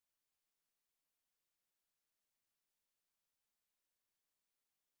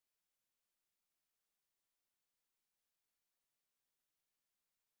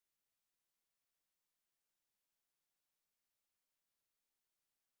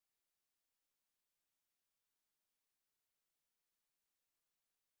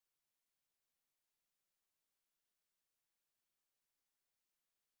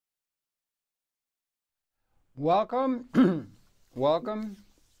Welcome, welcome,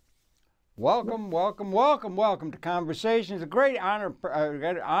 welcome to Conversations. A great honor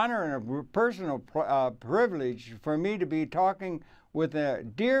and a personal privilege for me to be talking with a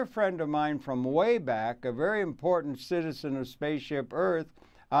dear friend of mine from way back, a very important citizen of Spaceship Earth,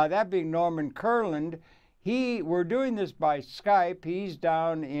 that being Norman Kurland. We're doing this by Skype. He's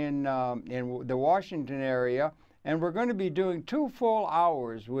down in the Washington area, and we're going to be doing 2 full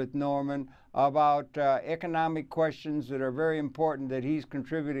hours with Norman about economic questions that are very important that he's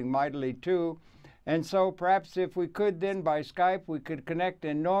contributing mightily to. And so perhaps if we could then by Skype we could connect.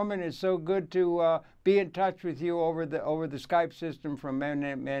 And Norman, it's so good to be in touch with you over the Skype system from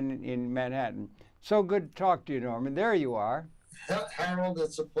in Manhattan. So good to talk to you, Norman. There you are. Harold,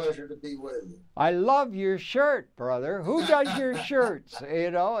 it's a pleasure to be with you. I love your shirt, brother. Who does your shirts?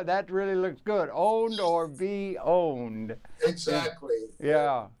 You know, that really looks good. Owned or be owned. Exactly.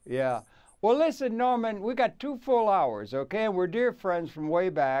 Yeah, yeah. Well, listen, Norman, we got 2 full hours, okay? And we're dear friends from way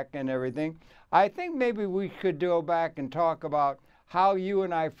back and everything. I think maybe we could go back and talk about how you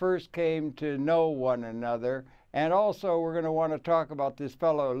and I first came to know one another. And also, we're going to want to talk about this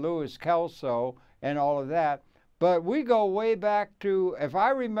fellow, Louis Kelso, and all of that. But we go way back to, if I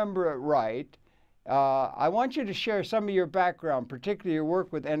remember it right, I want you to share some of your background, particularly your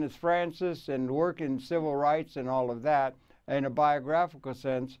work with Ennis Francis and work in civil rights and all of that in a biographical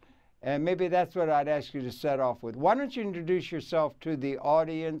sense. And maybe that's what I'd ask you to set off with. Why don't you introduce yourself to the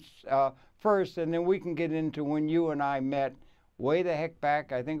audience first, and then we can get into when you and I met way the heck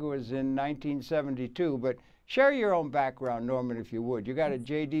back. I think it was in 1972. But share your own background, Norman, if you would. You got a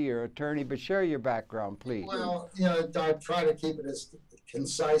JD or attorney, but share your background, please. Well, you know, I try to keep it as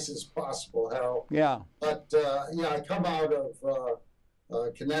concise as possible, Harold. Yeah. But, yeah, I come out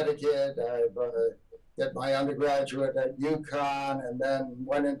of Connecticut. I've got my undergraduate at UConn and then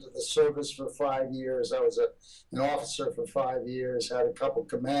went into the service for 5 years. I was an officer for 5 years, had a couple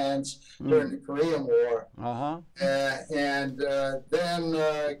commands during the Korean War. And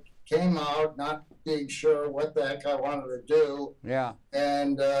then came out not being sure what the heck I wanted to do. Yeah.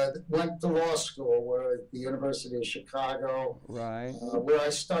 And went to law school at the University of Chicago. Right. Where I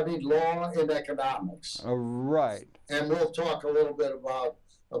studied law and economics. Right. And we'll talk a little bit about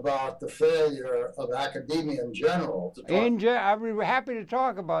the failure of academia in general. I'd be happy to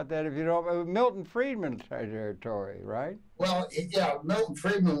talk about that if you don't. Milton Friedman territory, right? Well, yeah, Milton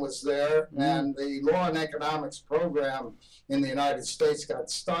Friedman was there, and the law and economics program in the United States got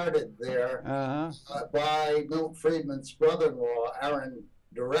started there by Milton Friedman's brother-in-law, Aaron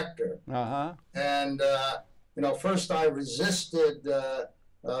Director. And you know, first I resisted the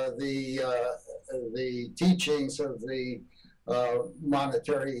teachings of the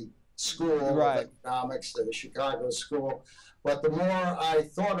monetary school of economics, the Chicago school. But the more I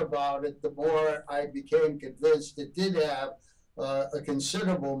thought about it, the more I became convinced it did have a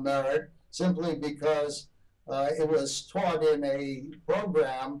considerable merit, simply because it was taught in a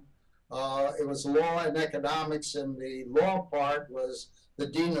program. It was law and economics, and the law part was the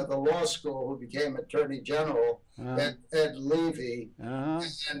dean of the law school, who became Attorney General, Ed Levy.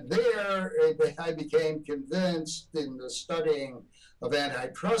 And there I became convinced in the studying of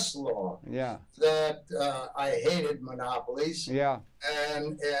antitrust law that I hated monopolies.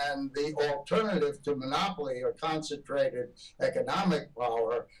 And the alternative to monopoly, or concentrated economic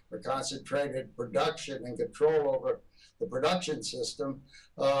power, or concentrated production and control over the production system,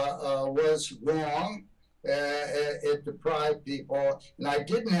 was wrong. It deprived people, and I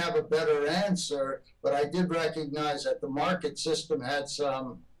didn't have a better answer, but I did recognize that the market system had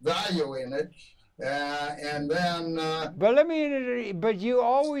some value in it. And then, but you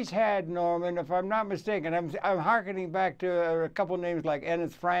always had, Norman, if I'm not mistaken, I'm hearkening back to a couple names like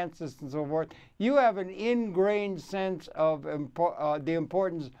Ennis Francis and so forth. You have an ingrained sense of the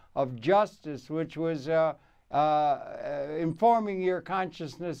importance of justice, which was informing your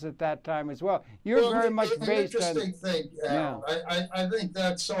consciousness at that time as well. You're very much based on. Interesting thing. I think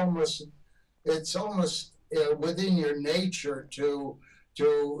that's almost within your nature to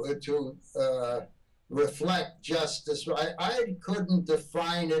reflect justice. I couldn't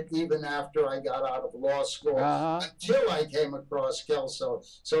define it even after I got out of law school until I came across Kelso.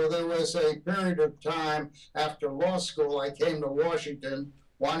 So there was a period of time after law school. I came to Washington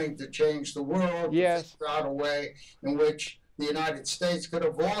wanting to change the world, to figure out a way in which the United States could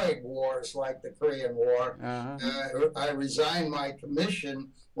avoid wars like the Korean War. I resigned my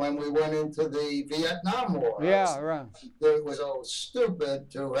commission when we went into the Vietnam War. It was so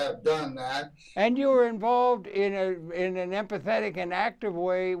stupid to have done that. And you were involved in an empathetic and active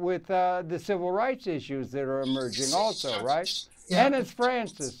way with the civil rights issues that are emerging also, right? Yeah, Ennis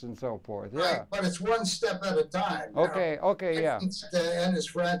Francis and so forth. Yeah. right, but it's one step at a time. Okay. Okay. I Yeah. didn't get to Ennis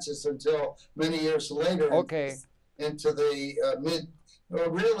Francis until many years later. Okay. Into the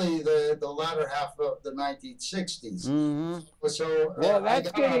really the latter half of the 1960s. Mm-hmm. So Well, I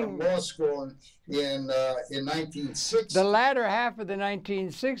that's got out getting of law school in 1960. the latter half of the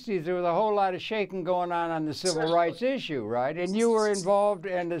 1960s. There was a whole lot of shaking going on the civil rights issue, right? And you were involved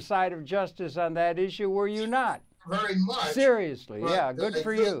in the side of justice on that issue, were you not? Very much. Seriously, yeah. Good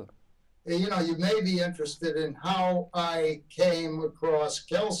for you. You know, you may be interested in how I came across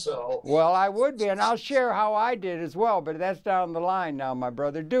Kelso. Well, I would be, and I'll share how I did as well, but that's down the line now, my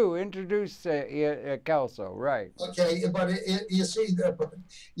brother. Do introduce Kelso, right? Okay, but you see,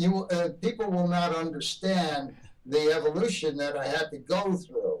 people will not understand the evolution that I had to go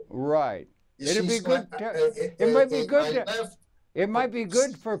through. Right. It'd be good. It might be good. It might be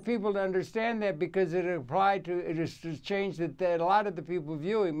good for people to understand that because it applied to it has changed that a lot of the people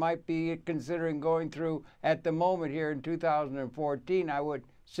viewing might be considering going through at the moment here in 2014. I would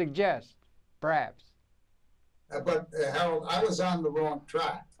suggest, perhaps. But Harold, I was on the wrong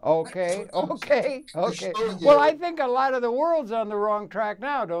track. Okay, okay, okay. Well, I think a lot of the world's on the wrong track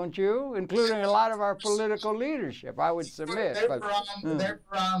now, don't you? Including a lot of our political leadership, I would submit. They were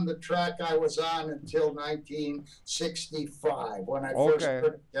on the track I was on until 1965 when I first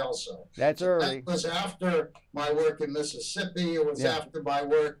heard of Kelso. That's early. That was after my work in Mississippi. It was after my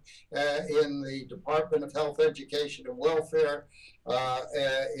work in the Department of Health, Education, and Welfare,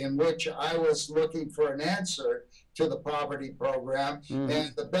 in which I was looking for an answer to the poverty program,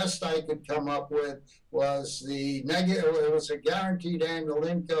 and the best I could come up with was the negative. It was a guaranteed annual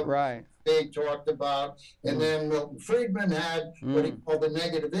income being talked about, and then Milton Friedman had what he called the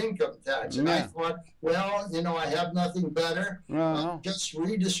negative income tax, and I thought, well, you know, I have nothing better. Just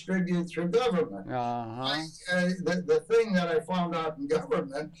redistribute through government. The thing that I found out in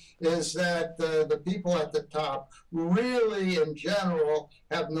government is that the people at the top really, in general,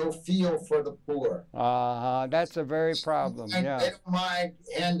 have no feel for the poor. That's a very problem. And they don't mind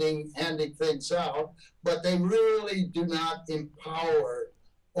handing things out, but they really do not empower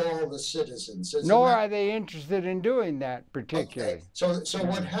all the citizens. Nor are they interested in doing that particularly. Okay. So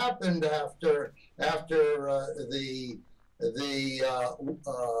what happened after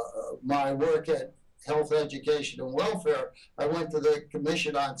my work at Health, Education, and Welfare, I went to the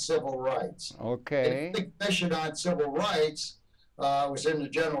Commission on Civil Rights. Okay. The Commission on Civil Rights was in the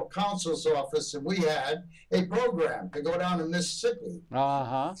General Counsel's office, and we had a program to go down to Mississippi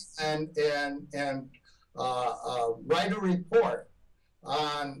and write a report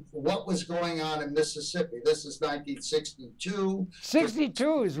on what was going on in Mississippi. This is 1962.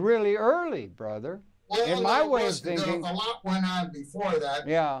 62 is really early, brother. Well, in my way of thinking. A lot went on before that.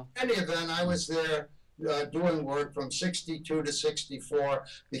 Yeah. In any event, I was there doing work from 62 to 64.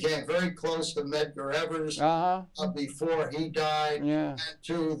 Became very close to Medgar Evers before he died, and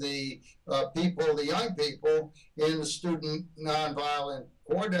to the people, the young people in the Student Nonviolent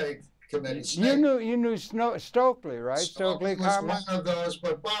Coordinating Committee. You knew Stokely, right? Stokely was one of those,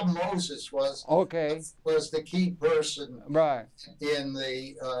 but Bob Moses was the key person in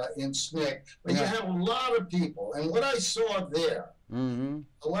the in SNCC. But you had a lot of people, and what I saw there,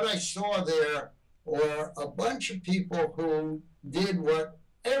 were a bunch of people who did what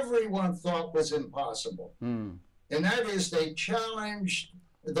everyone thought was impossible, and that is they challenged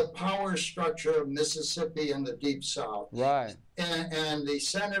the power structure of Mississippi and the Deep South. Right. And the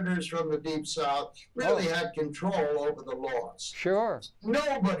senators from the Deep South really had control over the laws. Sure.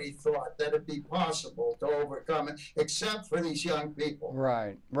 Nobody thought that it'd be possible to overcome it, except for these young people.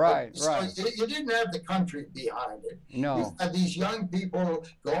 Right. So you didn't have the country behind it. No. You had these young people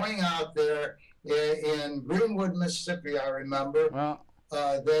going out there in Greenwood, Mississippi, I remember.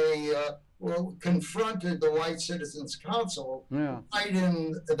 They confronted the White Citizens Council right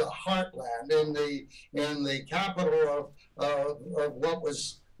in the heartland, in the capital of what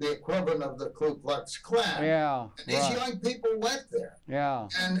was the equivalent of the Ku Klux Klan. And these young people went there.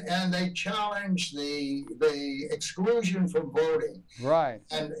 And they challenged the exclusion from voting. Right.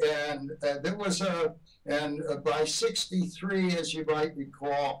 And there was by 63, as you might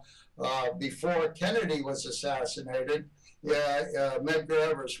recall, before Kennedy was assassinated, Medgar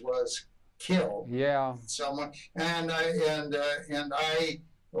Evers was killed. Someone, and I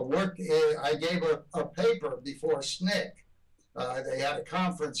worked. I gave a paper before SNCC. They had a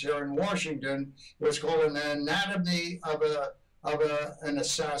conference here in Washington. It was called "An Anatomy of an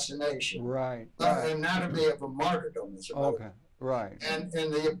Assassination." Right. Anatomy of a Martyrdom. Right. And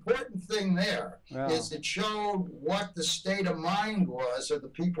the important thing there is it showed what the state of mind was of the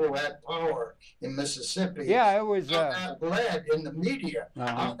people who had power in Mississippi. Yeah, it was. How that led in the media.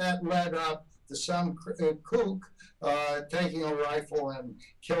 How that led up to some kook taking a rifle and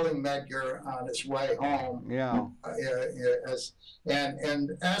killing Medgar on his way home. Yeah.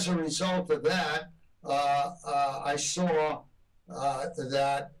 And as a result of that, I saw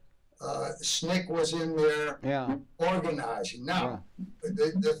that SNCC was in there organizing. Now,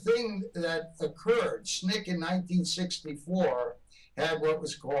 the thing that occurred, SNCC in 1964 had what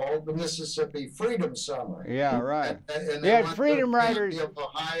was called the Mississippi Freedom Summer. Yeah, right. And you had Freedom Riders of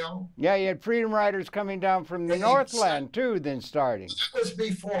Ohio. Yeah, you had Freedom Riders coming down from the Northland too, then starting. That was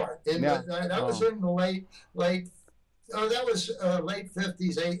before. That was in the late. That was late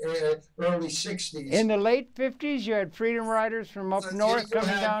 50s, early 60s. In the late 50s, you had Freedom Riders from up north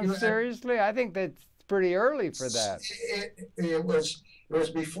coming down seriously? I think that's pretty early for that. It was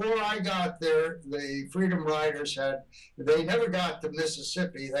before I got there. The Freedom Riders they never got to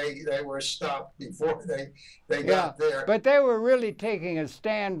Mississippi. They were stopped before they got there. But they were really taking a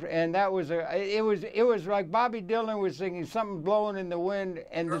stand, and that was it was like Bobby Dylan was singing something blowing in the wind,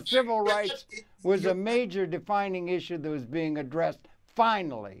 and the civil rights was a major defining issue that was being addressed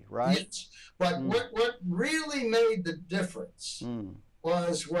finally, right? Yes. But what really made the difference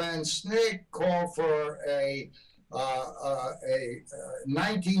was when SNCC called for a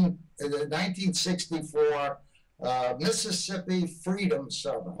 1964 Mississippi Freedom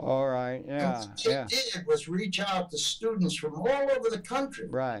Summer. All right, yeah. What it did was reach out to students from all over the country.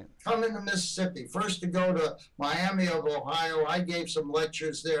 Right. Come into Mississippi. First to go to Miami of Ohio. I gave some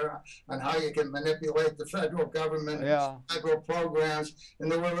lectures there on how you can manipulate the federal government, federal programs.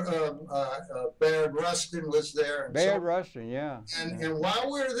 And there were Bayard Rustin was there. And Bayard Rustin, yeah. And while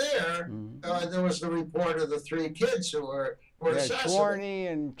we were there, there was the report of the three kids who were assassinated. Chorney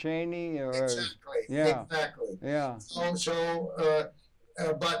and Cheney. Exactly. Yeah.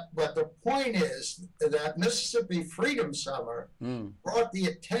 But the point is that Mississippi Freedom Summer brought the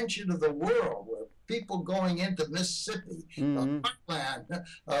attention of the world, where people going into Mississippi, the heartland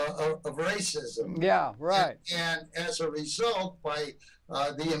of racism. Yeah, right. And as a result, by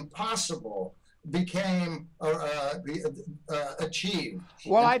the impossible became achieved.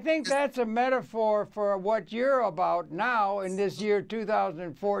 Well, I think that's a metaphor for what you're about now in this year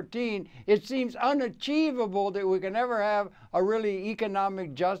 2014. It seems unachievable that we can ever have a really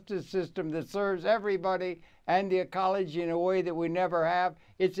economic justice system that serves everybody and the ecology in a way that we never have.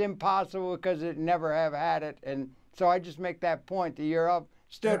 It's impossible because it never have had it. And so I just make that point that you're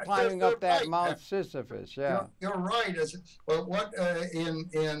still climbing up that Mount Sisyphus. Yeah, you're right. But what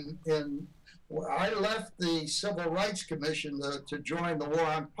I left the Civil Rights Commission to join the War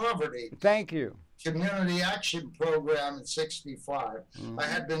on Poverty. Thank you. Community Action Program in '65. I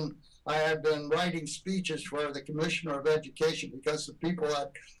had been writing speeches for the Commissioner of Education because the people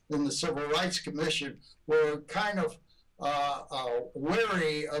in the Civil Rights Commission were kind of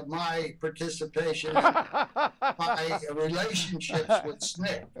wary of my participation in my relationships with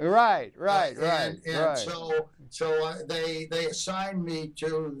SNCC. Right. So they assigned me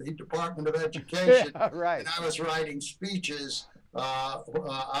to the Department of Education, and I was writing speeches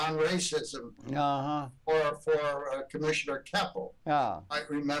on racism for Commissioner Keppel. I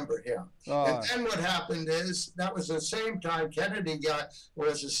remember him. And then what happened is that was the same time Kennedy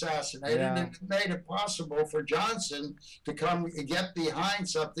was assassinated, and it made it possible for Johnson to come get behind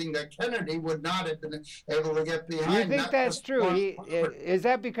something that Kennedy would not have been able to get behind. You think that's true? Is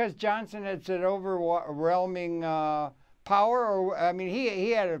that because Johnson had such overwhelming power? Or I mean,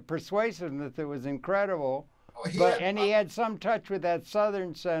 he had a persuasiveness that was incredible. And he had some touch with that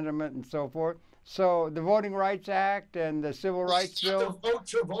Southern sentiment and so forth. So the Voting Rights Act and the Civil Rights Bill.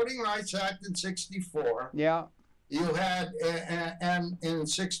 The Voting Rights Act in '64. Yeah. You had, and in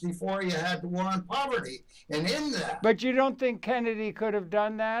 '64 you had the War on Poverty, and in that. But you don't think Kennedy could have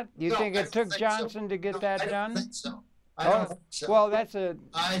done that? You think it took Johnson to get that done? I don't think so. I don't think so. Well, that's a.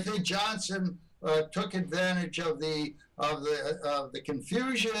 I think Johnson took advantage of the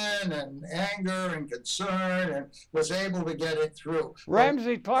confusion and anger and concern, and was able to get it through.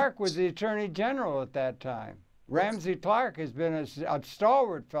 Ramsey Clark was the Attorney General at that time. Ramsey Clark has been a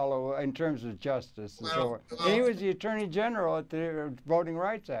stalwart fellow in terms of justice and so forth. And he was the Attorney General at the Voting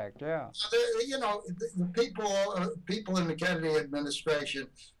Rights Act, yeah. You know, the people in the Kennedy administration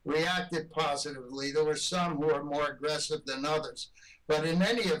reacted positively. There were some who were more aggressive than others. But in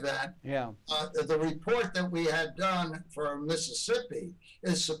any event, yeah. The report that we had done for Mississippi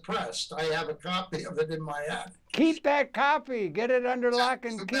is suppressed. I have a copy of it in my attic. Keep that copy. Get it under lock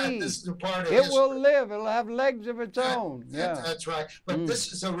and key. This is a part of it history. will live. It'll have legs of its own. Yeah, that's right. But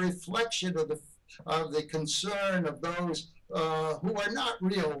this is a reflection of the concern of those who are not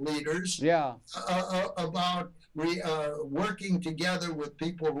real leaders. Yeah. About working together with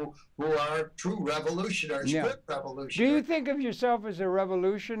people who are true revolutionaries, good revolutionaries. Do you think of yourself as a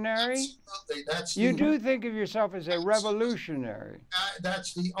revolutionary? Absolutely. You do think of yourself as a revolutionary.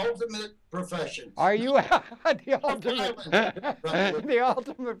 That's the ultimate profession. Are you the ultimate? The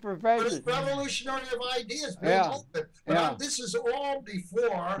ultimate profession. But revolutionary of ideas. Open. But this is all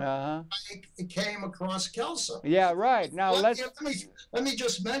before I came across Kelso. Yeah, right. Now let me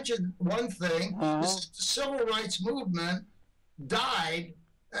just mention one thing. The civil rights movement died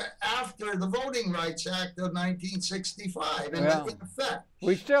after the Voting Rights Act of 1965 in effect.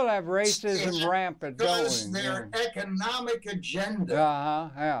 We still have racism rampant going. Because their economic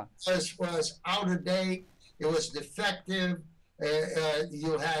agenda was out of date. It was defective.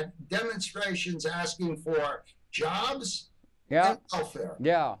 You had demonstrations asking for jobs and welfare.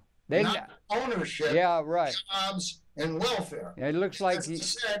 Yeah. Not ownership. Yeah, right. Jobs and welfare. It looks like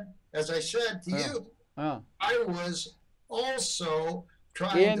as I said to you, I was also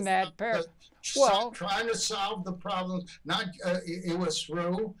trying to solve the problem. Not it was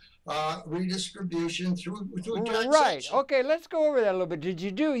through redistribution through taxation. Right. Okay, let's go over that a little bit.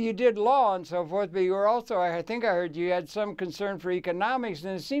 You did law and so forth, but you were also, I think I heard you had some concern for economics,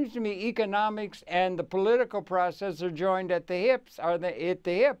 and it seems to me economics and the political process are joined at the hips. Are they at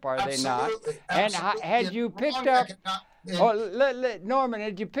the hip? Are they not? And had you picked up? Norman,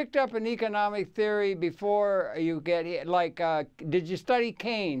 had you picked up an economic theory before you get here? Like, did you study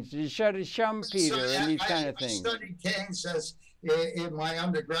Keynes? Did you study Schumpeter and these kind of things? I studied Keynes in my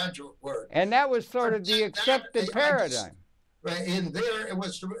undergraduate work. And that was sort of the accepted paradigm. In there, it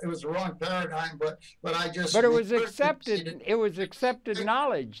was the wrong paradigm, but I just. But it was accepted. It was accepted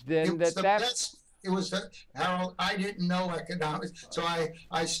knowledge then It was Harold. I didn't know economics, so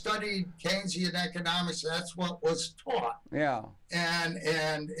I studied Keynesian economics. That's what was taught. Yeah. And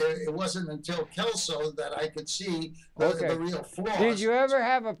it wasn't until Kelso that I could see the real flaws. Did you ever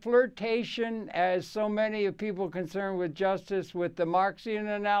have a flirtation, as so many of people concerned with justice, with the Marxian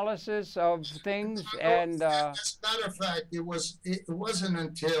analysis of things? And as a matter of fact, it wasn't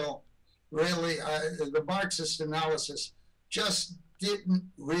until really the Marxist analysis just didn't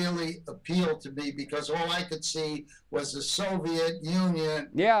really appeal to me, because all I could see was the Soviet Union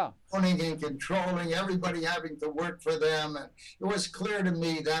owning and controlling, everybody having to work for them. And it was clear to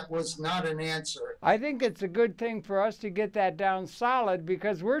me that was not an answer. I think it's a good thing for us to get that down solid,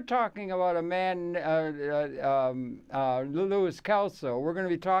 because we're talking about a man, Louis Kelso. We're going to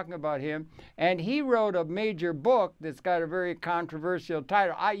be talking about him. And he wrote a major book that's got a very controversial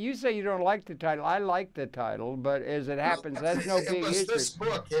title. You say you don't like the title. I like the title, but as it happens, that's no big issue. This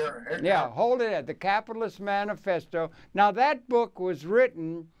book here. Yeah, hold it at the Capitalist Manifesto. Now, that book was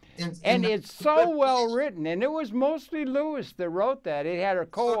written, and it's so well written, and it was mostly Lewis that wrote that. It had a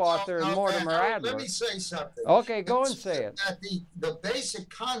co-author, Mortimer Adler. Let me say something. Okay, go and say it. That the basic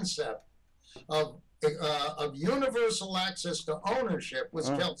concept of universal access to ownership was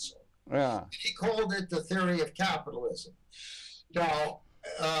Kelso. Yeah. He called it the theory of capitalism. Now,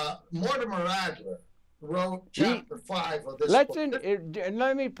 Mortimer Adler wrote chapter 5 of this book.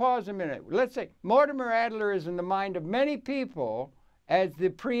 Let me pause a minute. Let's say Mortimer Adler is in the mind of many people as the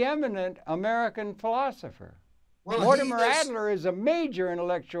preeminent American philosopher. Well, Mortimer Adler is a major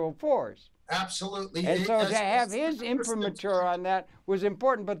intellectual force. Absolutely. And so to have his imprimatur on that was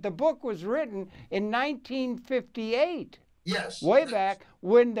important. But the book was written in 1958. Yes. Way back,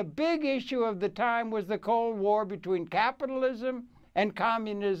 when the big issue of the time was the Cold War between capitalism and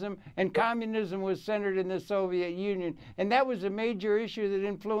communism was centered in the Soviet Union. And that was a major issue that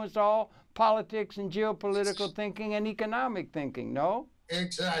influenced all politics and geopolitical thinking and economic thinking, no?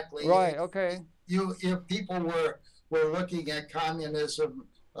 Exactly. Right, okay. If people were looking at communism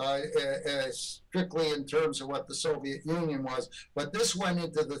strictly in terms of what the Soviet Union was, but this went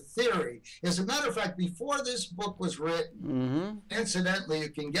into the theory. As a matter of fact, before this book was written, incidentally, you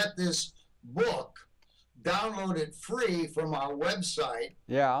can get this book downloaded free from our website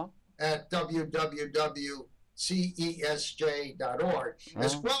at www.cesj.org,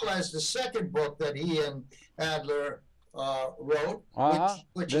 as well as the second book that he and Adler wrote,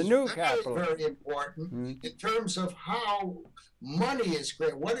 which is very important in terms of how money is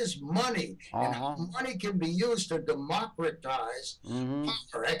created. What is money? And how money can be used to democratize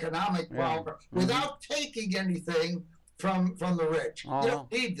power, economic power, without taking anything from the rich. You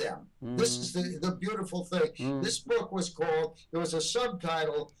don't need them. This is the beautiful thing. This book was called, there was a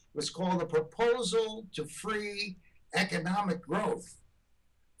subtitle, it was called A Proposal to Free Economic Growth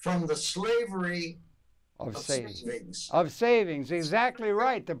from the Slavery of Savings. Of savings, exactly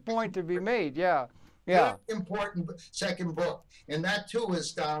right. The point to be made, yeah. Yeah. Very important second book. And that too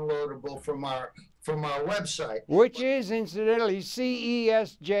is downloadable from our website. Which is, incidentally,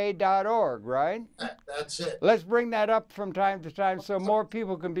 cesj.org, right? That's it. Let's bring that up from time to time so more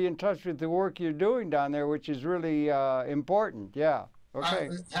people can be in touch with the work you're doing down there, which is really important. Yeah. Okay.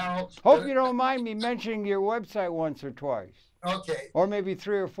 Harold, hope you don't mind me mentioning your website once or twice. Okay. Or maybe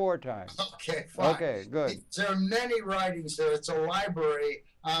 3 or 4 times. Okay, fine. Okay, good. There are many writings there. It's a library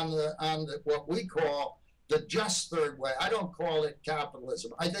on the what we call the just third way. I don't call it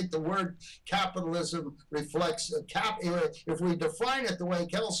capitalism. I think the word capitalism reflects if we define it the way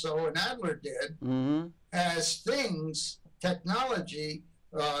Kelso and Adler did, as things, technology,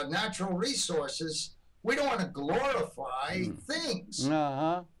 natural resources. We don't want to glorify things.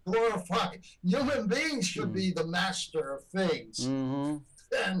 Glorify. Human beings should be the master of things.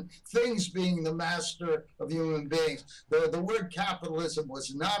 And things being the master of human beings. The word capitalism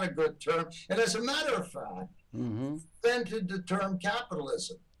was not a good term. And as a matter of fact, invented the term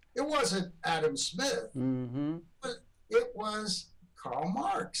capitalism. It wasn't Adam Smith, but it was Karl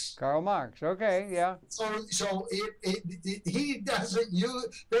Marx. Karl Marx, okay, yeah. So he doesn't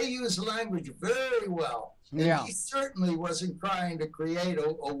use, they use language very well. And he certainly wasn't trying to create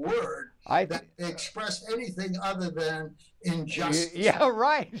a word that expressed anything other than injustice. Yeah,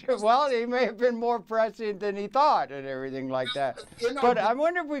 right. Well, he may have been more prescient than he thought and everything like that. But I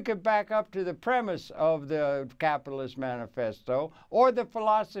wonder if we could back up to the premise of the Capitalist Manifesto, or the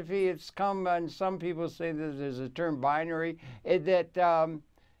philosophy. It's come, and some people say that there's a term binary, that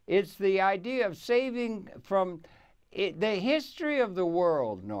it's the idea of saving from... the history of the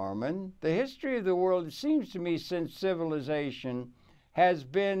world, Norman, the history of the world, it seems to me, since civilization, has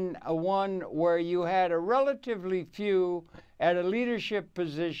been one where you had a relatively few at a leadership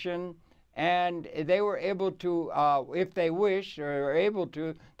position, and they were able to, if they wished or were able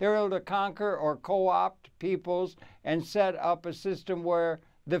to, they were able to conquer or co-opt peoples and set up a system where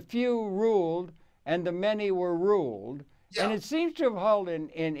the few ruled and the many were ruled. Yeah. And it seems to have held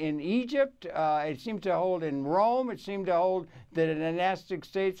in Egypt, it seemed to hold in Rome, it seemed to hold the dynastic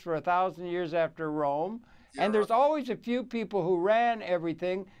states for 1,000 years after Rome. Yeah. And there's always a few people who ran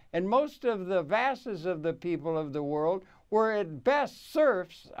everything, and most of the masses of the people of the world were at best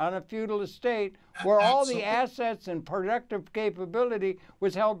serfs on a feudal estate where all the assets and productive capability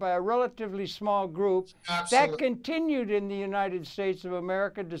was held by a relatively small group. That continued in the United States of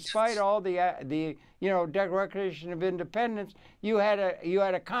America despite all the Declaration of Independence. You had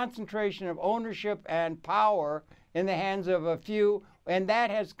a concentration of ownership and power in the hands of a few, and that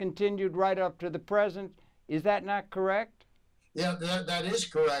has continued right up to the present. Is that not correct? Yeah, that is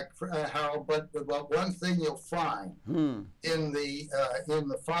correct, Harold. But one thing you'll find in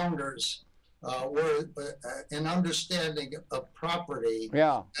the founders were an understanding of property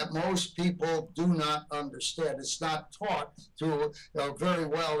that most people do not understand. It's not taught to very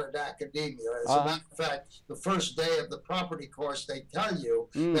well in academia. As a matter of fact, the first day of the property course, they tell you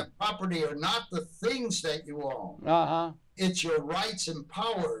that property are not the things that you own. It's your rights and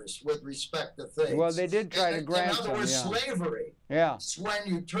powers with respect to things. Well, they did try to grant them. In other words, slavery. Yeah. It's when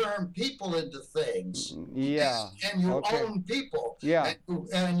you turn people into things. Yeah. And you own people. Yeah.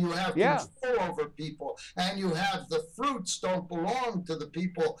 And you have control over people. And you have the fruits don't belong to the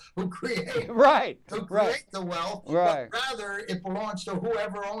people who create. Who create the wealth. But rather it belongs to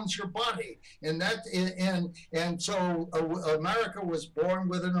whoever owns your body. And so America was born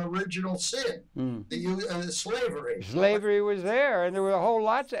with an original sin. Slavery. Slavery was there, and there were a whole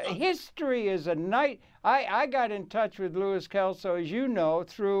lot of history. Is a night. I got in touch with Louis Kelso, as you know,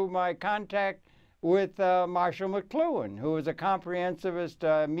 through my contact with Marshall McLuhan, who was a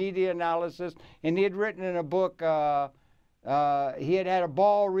comprehensivist media analysis, and he had written in a book. He had a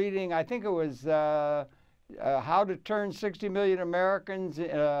ball reading. I think it was How to Turn 60 Million Americans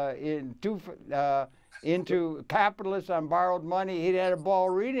into Capitalists on Borrowed Money. He'd had a ball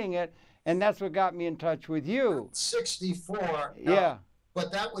reading it. And that's what got me in touch with you. 64. Yeah.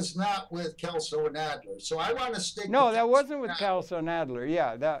 But that was not with Kelso and Adler. So I want to stick No, that wasn't with Kelso and Adler.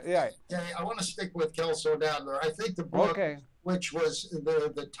 Yeah. Okay, I want to stick with Kelso and Adler. I think the book, which was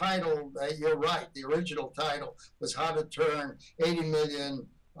the title, you're right, the original title was How to Turn 80 Million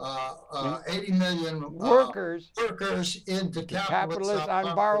 80 million workers into capitalists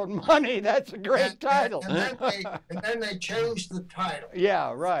on borrowed money. That's a great title. And then they changed the title.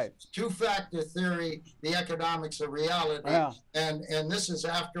 Yeah, right. Two-factor theory, the economics of reality. Yeah. And this is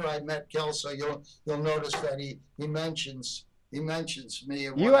after I met Kelso. You'll notice that he mentions me.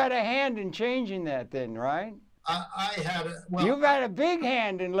 You had a hand in changing that then, right? I had a, well, you got a big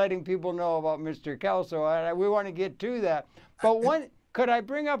hand in letting people know about Mr. Kelso. We want to get to that. But could I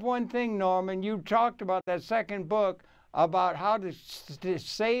bring up one thing, Norman? You talked about that second book about how to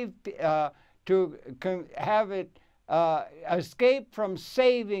save, to have it escape from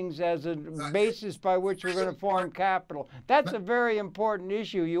savings as a basis by which we're going to form capital. That's a very important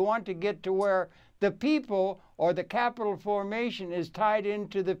issue. You want to get to where the people or the capital formation is tied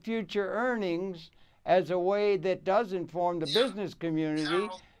into the future earnings as a way that does inform the business community.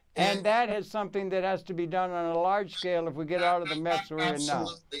 And that is something that has to be done on a large scale if we get out of the mess we're in now.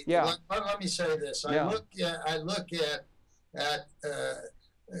 Yeah. Let me say this. I look at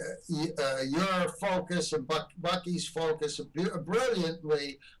your focus and Bucky's focus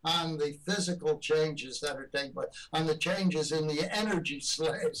brilliantly on the physical changes that are taking place, on the changes in the energy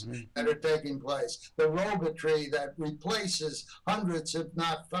slaves that are taking place, the robotry that replaces hundreds, if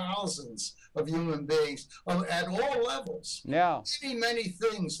not thousands, of human beings at all levels. Yeah. Many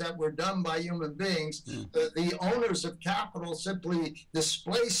things that were done by human beings, the owners of capital simply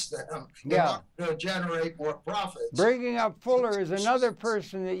displaced them in order to generate more profits. Bringing up Fuller is another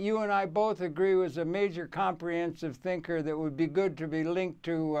person that you and I both agree was a major comprehensive thinker that would be good to be linked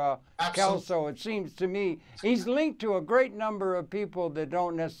to Kelso. It seems to me he's linked to a great number of people that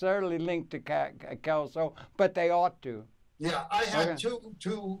don't necessarily link to Kelso, but they ought to. Yeah, I had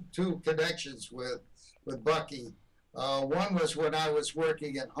two connections with Bucky. One was when I was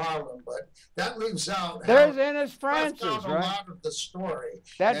working in Harlem, but that leaves out. There's Ennis Francis, right? A lot of the story.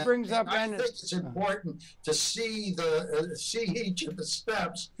 That brings up I Ennis. think it's important to see each of the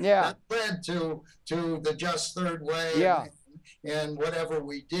steps that led to the just third way. Yeah. And whatever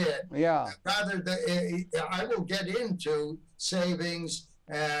we did. Yeah. Rather, I will get into savings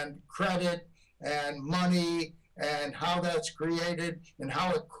and credit and money and how that's created and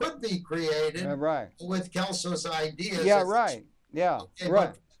how it could be created with Kelso's ideas. Yeah, right. Yeah, okay,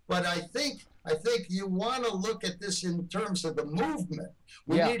 right. But I think you want to look at this in terms of the movement.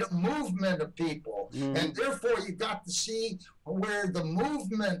 We need a movement of people. And therefore, you got to see where the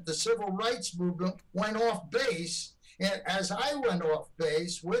movement, the civil rights movement, went off base. And as I went off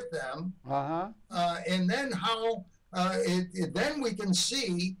base with them, and then how, then we can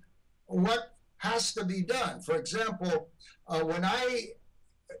see what has to be done. For example, when I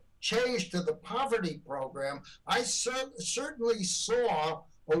changed to the poverty program, I certainly saw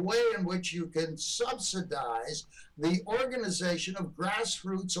a way in which you can subsidize the organization of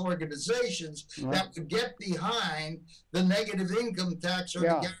grassroots organizations that would get behind the negative income tax or the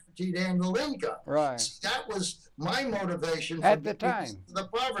guaranteed annual income. Right. So that was my motivation at the time. The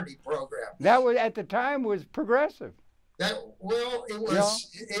poverty program. That was at the time was progressive. Well, it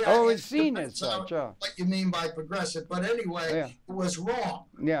was. It was seen as such. What you mean by progressive? But anyway, it was wrong.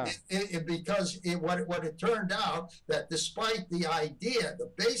 Yeah. Because what it turned out that despite the idea,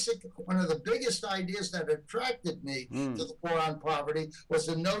 one of the biggest ideas that attracted me to the war on poverty was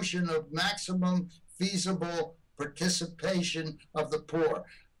the notion of maximum feasible participation of the poor.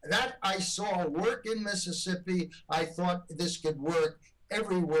 That I saw work in Mississippi. I thought this could work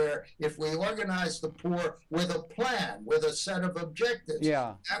everywhere if we organized the poor with a plan, with a set of objectives.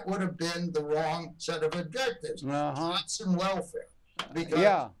 Yeah. That would have been the wrong set of objectives. Lots and welfare.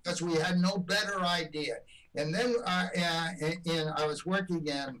 Because we had no better idea. And then I was working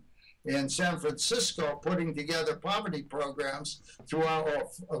in San Francisco putting together poverty programs through our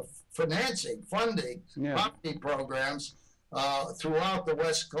funding poverty programs throughout the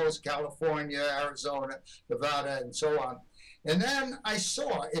West Coast, California, Arizona, Nevada, and so on. And then I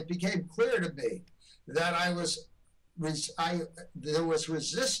saw, it became clear to me that there was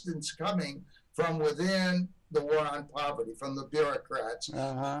resistance coming from within the war on poverty, from the bureaucrats.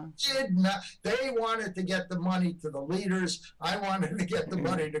 They wanted to get the money to the leaders. I wanted to get the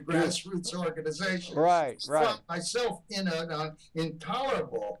money to grassroots organizations. Right. I found myself in an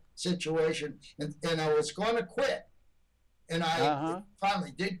intolerable situation, and I was going to quit. And I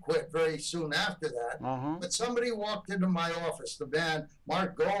finally did quit very soon after that. But somebody walked into my office, the man,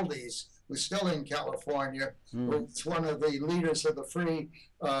 Mark Goldie's, who's still in California, who's one of the leaders of the free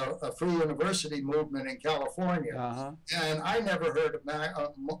university movement in California. And I never heard of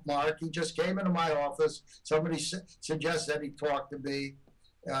Mark. He just came into my office. Somebody suggested that he talk to me.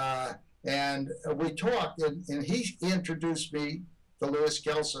 And we talked, and he introduced me to Louis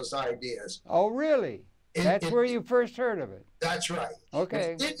Kelso's ideas. Oh, really? That's where you first heard of it? That's right.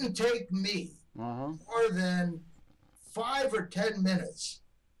 Okay. It didn't take me more than 5 or 10 minutes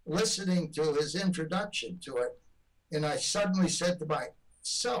listening to his introduction to it, and I suddenly said to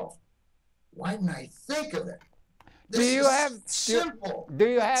myself, why didn't I think of it? This is simple. Do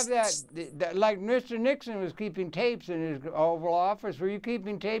you have that, like Mr. Nixon was keeping tapes in his Oval Office, were you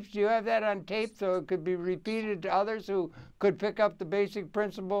keeping tapes? Do you have that on tape so it could be repeated to others who could pick up the basic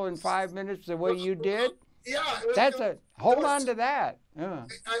principle in 5 minutes the way you did? Yeah. Hold on to that. Yeah,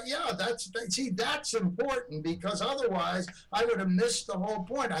 that's important, because otherwise I would have missed the whole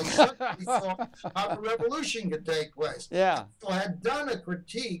point. I suddenly thought how the revolution could take place. Yeah. So I had done a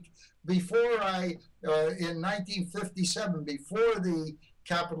critique before in 1957, before the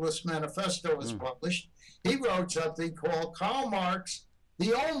Capitalist Manifesto was published. He wrote something called Karl Marx,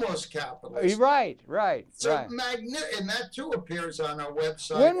 the Almost Capitalist. Right. And that too appears on our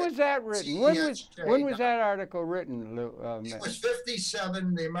website. When was that written? When was that article written, It was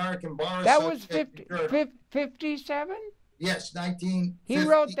 57, the American Bar That was Association. 57? Yes, 1950. He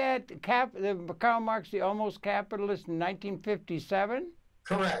wrote that, Karl Marx, the Almost Capitalist, in 1957?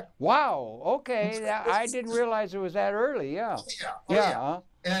 Correct. Wow, okay. I didn't realize it was that early, yeah. Yeah.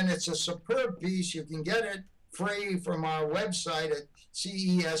 And it's a superb piece. You can get it free from our website at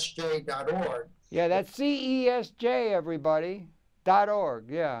cesj.org. Yeah, that's CESJ, everybody. .org,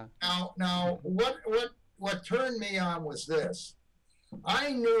 yeah. Now, what turned me on was this.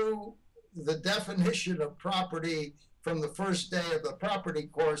 I knew the definition of property from the first day of the property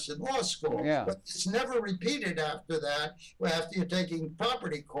course in law school, but it's never repeated after that, after you're taking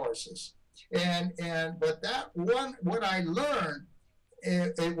property courses. But what I learned,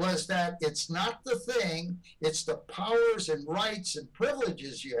 it was that it's not the thing, it's the powers and rights and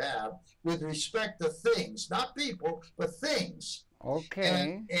privileges you have with respect to things, not people, but things.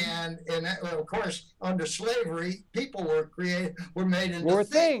 Okay. And of course, under slavery, people were made into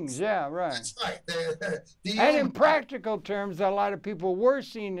things. Yeah, right. That's right. And in practical terms, a lot of people were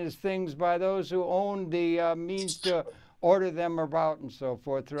seen as things by those who owned the means to order them about and so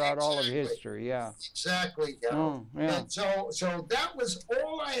forth throughout all of history. Yeah. Exactly. And so that was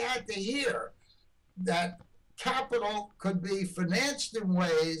all I had to hear, that capital could be financed in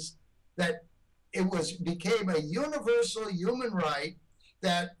ways that became a universal human right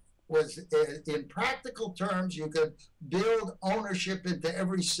that was, in practical terms, you could build ownership into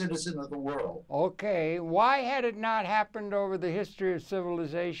every citizen of the world. Okay. Why had it not happened over the history of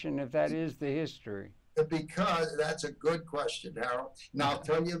civilization, if that is the history? Because that's a good question, Harold. And I'll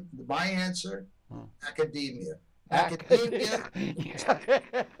tell you my answer, academia. Academia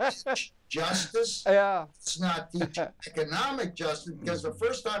justice. Yeah. It's not teaching economic justice, because the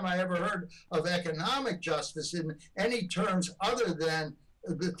first time I ever heard of economic justice in any terms other than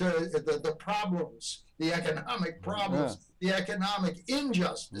the problems, the economic problems, the economic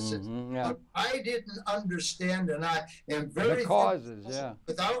injustices, I didn't understand, and I am very the causes,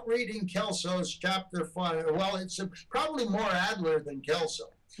 without reading Kelso's chapter 5. Well, it's probably more Adler than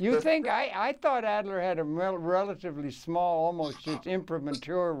Kelso. You think? I thought Adler had a relatively small, almost just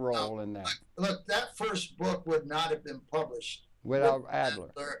imprimatur role in that. Look, that first book would not have been published without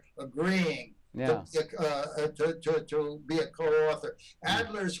Adler agreeing to be a co-author.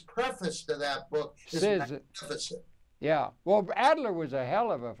 Adler's preface to that book is magnificent. Yeah. Well, Adler was a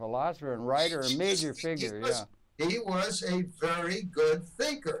hell of a philosopher and writer, a major figure. He was a very good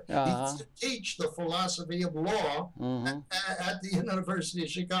thinker. He used to teach the philosophy of law at the University of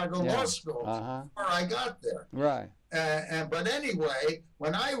Chicago Law School before I got there. Right. But anyway,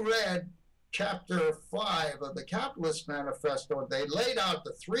 when I read chapter 5 of the Capitalist Manifesto, they laid out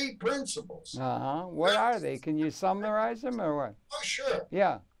the 3 principles. What are they? Can you summarize them or what? Oh, sure.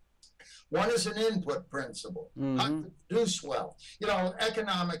 Yeah. One is an input principle, how to produce wealth. You know,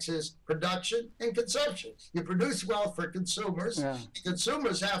 economics is production and consumption. You produce wealth for consumers. The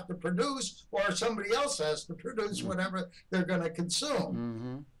consumers have to produce, or somebody else has to produce whatever they're going to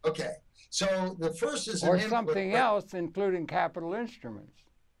consume. Okay, so the first is or something else, including capital instruments.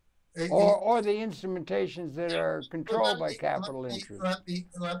 Or the instrumentations that are controlled by capital interests.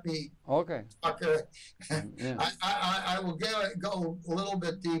 Let me. Okay. I will go a little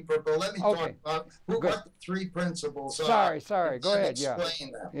bit deeper, but let me talk about what the 3 principles are. Sorry. Go ahead.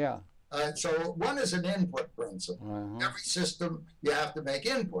 Explain them. Yeah. So one is an input principle. Every system, you have to make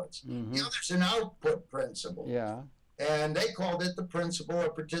inputs. The other's an output principle. Yeah. And they called it the principle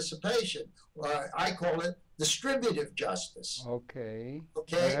of participation. I call it distributive justice. Okay.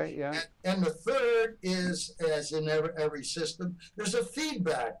 Okay. And the third is, as in every system, there's a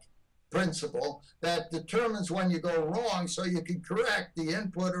feedback principle that determines when you go wrong so you can correct the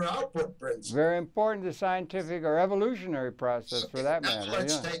input or output principle. Very important, the scientific or evolutionary process for that matter. Now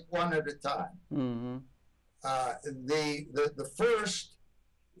let's take one at a time. Mm-hmm. The first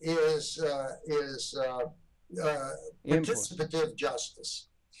is participative justice.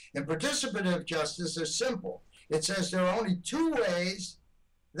 And participative justice is simple. It says there are only two ways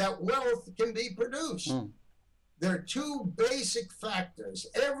that wealth can be produced. There are two basic factors.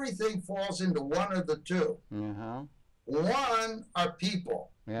 Everything falls into one of the two. One are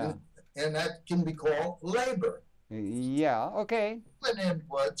people, and that can be called labor. Yeah, okay. Human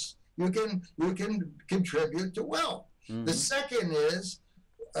inputs, you can contribute to wealth. The second is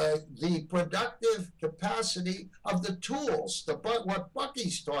the productive capacity of the tools, what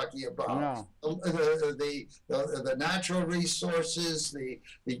Bucky's talking about, the natural resources,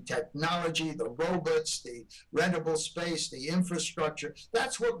 the technology, the robots, the rentable space, the infrastructure.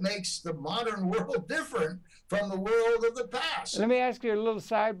 That's what makes the modern world different from the world of the past. Let me ask you a little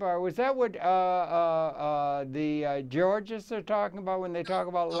sidebar. Was that what the Georgists are talking about when they talk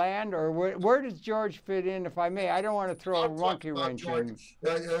about land, or where does George fit in, if I may? I don't want to throw a monkey wrench in.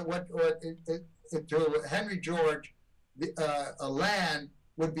 To Henry George, a land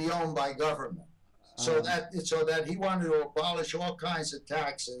would be owned by government, so that he wanted to abolish all kinds of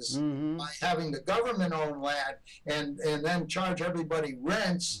taxes by having the government own land and then charge everybody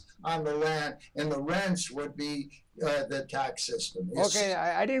rents on the land, and the rents would be the tax system. Okay,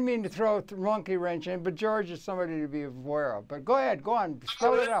 I didn't mean to throw a monkey wrench in, but George is somebody to be aware of. But go ahead, go on,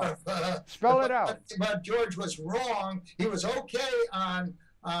 spell it out. Spell it out. But George was wrong. He was okay on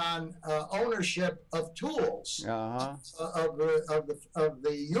ownership of tools of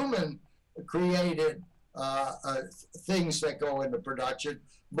the human created things that go into production.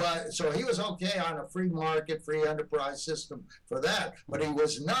 But so he was okay on a free market, free enterprise system for that, but he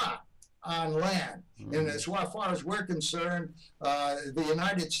was not on land. And as far as we're concerned, the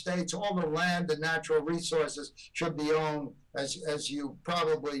United States, all the land and natural resources should be owned, as you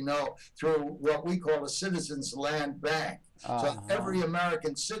probably know, through what we call a citizens' land bank. So every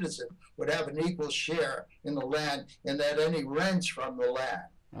American citizen would have an equal share in the land, and that any rents from the land.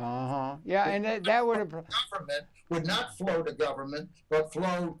 Yeah, and that would have... Government would not flow to government, but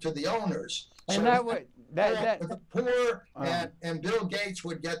flow to the owners. And so that would... the poor and Bill Gates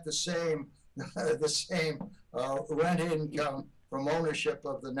would get the same rent income from ownership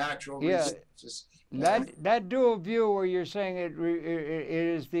of the natural resources. That dual view where you're saying it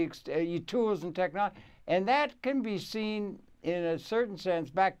is the tools and technology, and that can be seen in a certain sense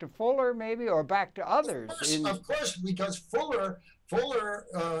back to Fuller maybe, or back to others. Of course, because Fuller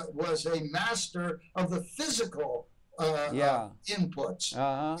was a master of the physical inputs.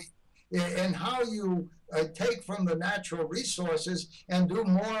 And how you take from the natural resources and do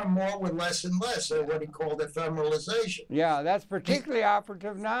more and more with less and less, or what he called ephemeralization. Yeah, that's particularly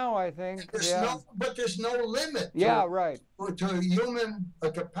operative now, I think. But there's no limit to human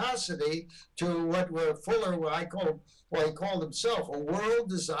capacity to what Fuller, he called himself a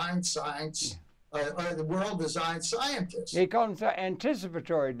world-designed science. The world design scientist. They call them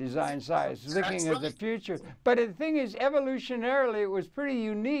anticipatory design scientists, looking at the future. But the thing is, evolutionarily, it was pretty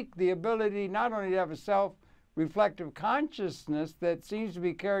unique, the ability not only to have a self-reflective consciousness that seems to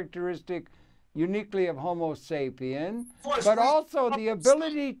be characteristic uniquely of Homo sapien, but also the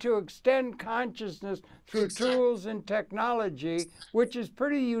ability to extend consciousness through tools and technology, which is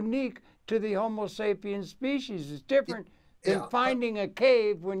pretty unique to the Homo sapien species. It's different than finding a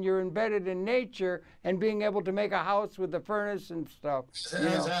cave when you're embedded in nature and being able to make a house with a furnace and stuff.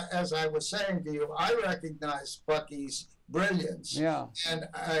 As I was saying to you, I recognize Bucky's brilliance.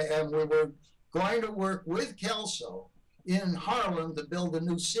 And we were going to work with Kelso in Harlem to build a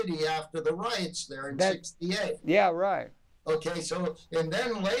new city after the riots there in '68. Yeah, right. Okay, so, and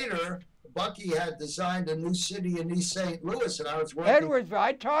then later, Bucky had designed a new city in East St. Louis, and I was working... Edwardsville.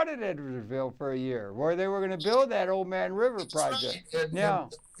 I taught at Edwardsville for a year, where they were going to build that Old Man River project. Right.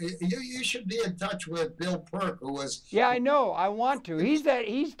 And you should be in touch with Bill Perk, who was... Yeah, I know. I want to. He's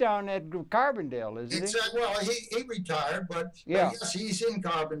down at Carbondale, isn't he? Well, he retired, but yes, he's in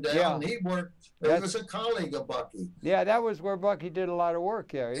Carbondale, and he worked... He was a colleague of Bucky. Yeah, that was where Bucky did a lot of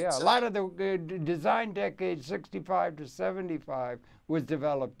work there. Yeah, exactly. A lot of the design decade 65 to 75 was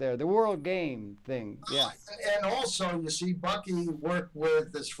developed there. The World Game thing. Yeah. And also, you see, Bucky worked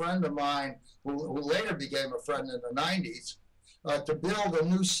with this friend of mine, who later became a friend in the '90s, to build a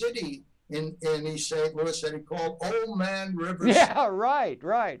new city in East St. Louis that he called Old Man River. Yeah, right.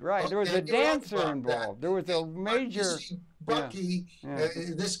 There was a dancer involved. There was a major... Bucky,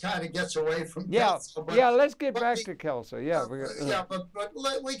 this kind of gets away from Kelso. But let's get back to Kelso.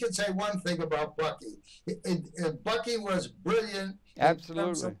 But we can say one thing about Bucky. Bucky was brilliant Absolutely. in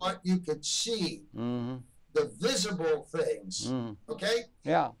terms of what you could see, the visible things, okay?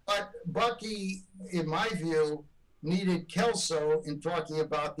 Yeah. But Bucky, in my view, needed Kelso in talking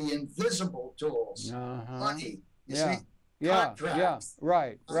about the invisible tools, money, you see? Contracts.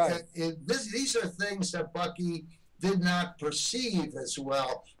 Right. These are things that Bucky did not perceive as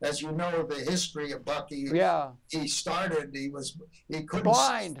well. As you know, the history of Bucky, he couldn't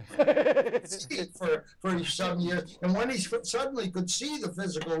blind see for some years. And when he suddenly could see the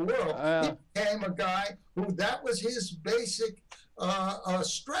physical world, he became a guy who that was his basic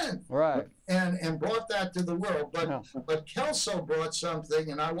strength, right? And brought that to the world. But Kelso brought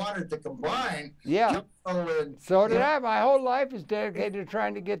something, and I wanted to combine. So did I. My whole life is dedicated to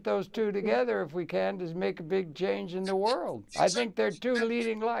trying to get those two together, if we can, to make a big change in the world. I think they're two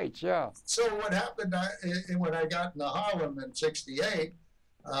leading lights. So what happened when I got into Harlem in '68?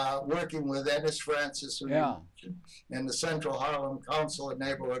 Working with Ennis Francis in the Central Harlem Council and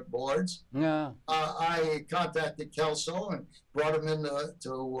Neighborhood Boards. I contacted Kelso and brought him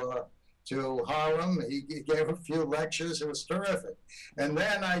to Harlem. He gave a few lectures. It was terrific. And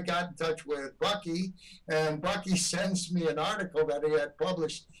then I got in touch with Bucky, and Bucky sends me an article that he had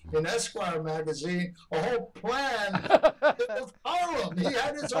published in Esquire magazine, a whole plan of Harlem. He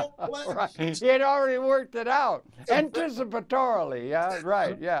had his own plan. Right. He had already worked it out, anticipatorily.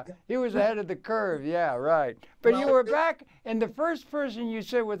 He was ahead of the curve. But you were back, and the first person you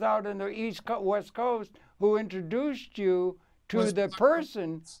said was out in the West Coast who introduced you to the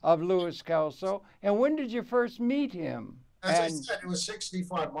person of Louis Kelso. And when did you first meet him? As I said, it was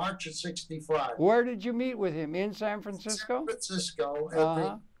 '65, March of '65. Where did you meet with him? In San Francisco? San Francisco,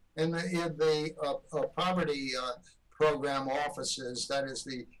 in the poverty program offices, that is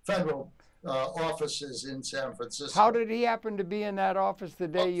the federal offices in San Francisco. How did he happen to be in that office the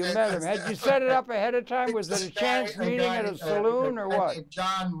day you met him? Had you set it up ahead of time? Was it a chance meeting at a saloon or what?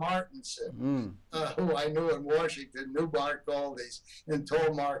 John Martinson, who I knew in Washington, knew Mark Goldie's, and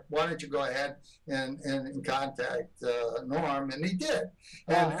told Mark, why don't you go ahead and contact Norm? And he did.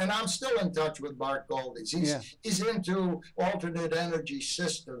 And I'm still in touch with Mark Goldie's. He's into alternate energy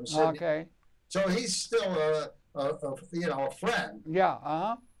systems. So he's still a friend.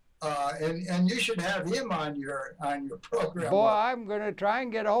 And you should have him on your program. Boy, I'm going to try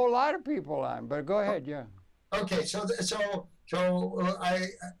and get a whole lot of people on. But go ahead, Okay, so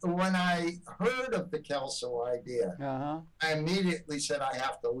when I heard of the Kelso idea, I immediately said I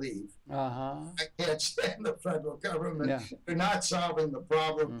have to leave. I can't stand the federal government. They're not solving the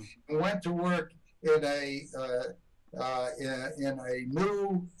problem. And went to work in a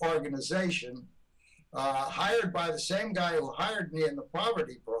new organization. Hired by the same guy who hired me in the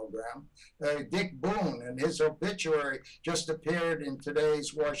poverty program, Dick Boone, and his obituary just appeared in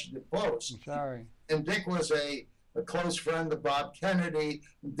today's Washington Post. And Dick was a close friend of Bob Kennedy.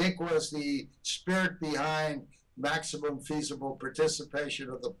 Dick was the spirit behind maximum feasible participation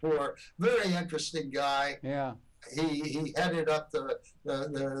of the poor. Very interesting guy. He headed up the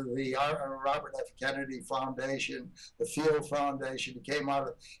Robert F. Kennedy Foundation, the Field Foundation. He came out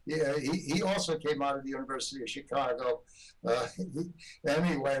of he also came out of the University of Chicago.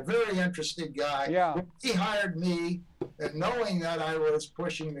 Anyway, a very interesting guy. He hired me, knowing that I was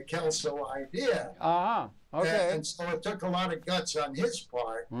pushing the Kelso idea. And so it took a lot of guts on his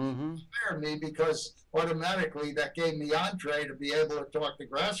part to hire me, because automatically that gave me entree to be able to talk to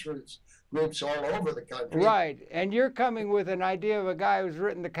grassroots groups all over the country. Right, and you're coming with an idea of a guy who's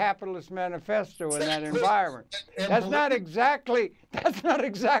written the Capitalist Manifesto in that environment. That's not exactly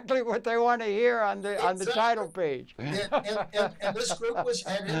what they want to hear on the title page. And this group was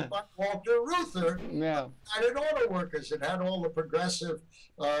headed by Walter Reuther. United Auto Workers. It had all the progressive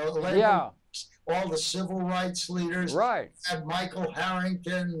labor, all the civil rights leaders. Had Michael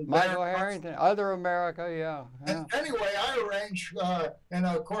Harrington. Other America, And anyway, I arranged, and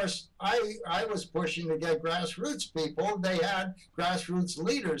of course, I was pushing to get grassroots people. They had grassroots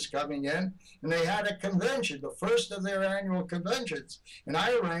leaders coming in, and they had a convention, the first of their annual conventions. And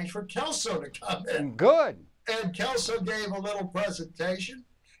I arranged for Kelso to come in. Good. And Kelso gave a little presentation.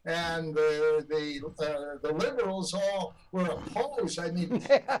 And the liberals all were opposed. I mean,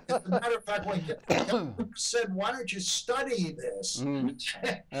 as a matter of fact, when said, "Why don't you study this?" And in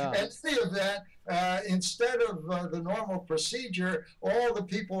the event, instead of the normal procedure, all the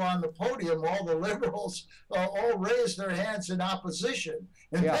people on the podium, all the liberals, all raised their hands in opposition.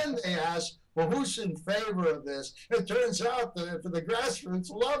 And then they asked, well, who's in favor of this? It turns out that the grassroots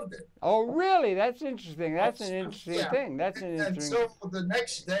loved it. Oh, really? That's interesting. That's an interesting thing. That's an interesting. And so the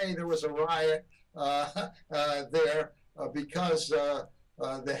next day there was a riot there because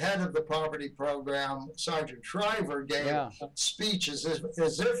the head of the poverty program, Sergeant Shriver, gave a speech as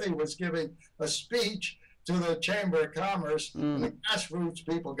if he was giving a speech to the Chamber of Commerce, and the grassroots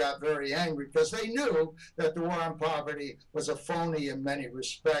people got very angry because they knew that the war on poverty was a phony in many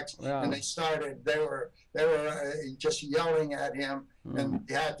respects, and they were just yelling at him, and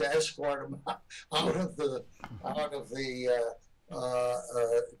he had to escort him out of the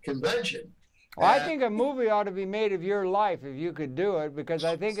convention. Well, I think a movie ought to be made of your life if you could do it, because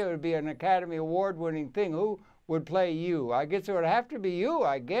I think it would be an Academy Award-winning thing. Who would play you? I guess it would have to be you,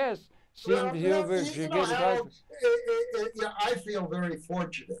 I guess. I feel very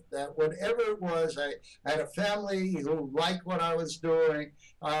fortunate that whatever it was, I had a family who liked what I was doing.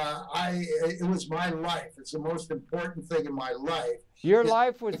 It was my life. It's the most important thing in my life. Your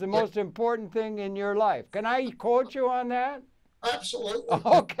life was the most important thing in your life. Can I quote you on that? Absolutely.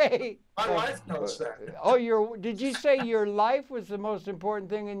 Okay. My wife knows that. Oh, did you say your life was the most important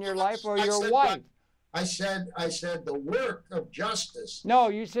thing in your life, or your wife? I said the work of justice. No,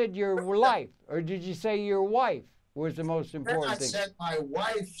 you said your life, or did you say your wife was the most important thing? I said my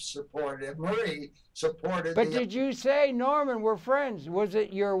wife supported, Marie supported. But did you say, Norman, we're friends? Was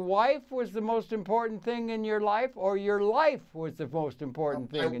it your wife was the most important thing in your life, or your life was the most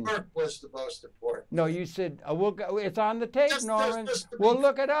important thing? My work was the most important. No, you said, it's on the tape, Norman. We'll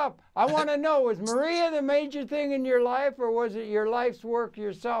look it up. I want to know, was Maria the major thing in your life, or was it your life's work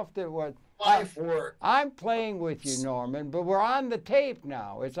yourself that was? Life work. I'm playing with you, Norman, but we're on the tape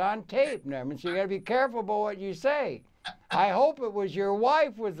now. It's on tape, Norman, so you got to be careful about what you say. I hope it was your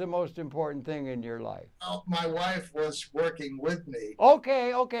wife was the most important thing in your life. Well, my wife was working with me.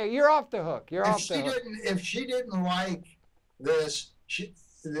 Okay, you're off the hook. If she didn't like this,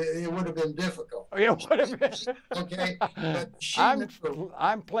 it would have been difficult. It would have been. Okay, but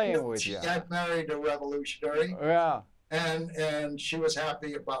I'm playing with you. She got married a revolutionary. Yeah. And she was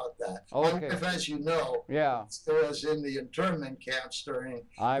happy about that. Okay. My wife, as you know, was in the internment camps during.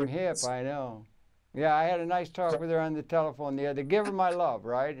 I'm hip, I know. Yeah, I had a nice talk with her on the telephone the other day. Give her my love,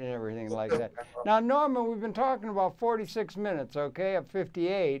 right, and everything like that. Now, Norman, we've been talking about 46 minutes, okay, of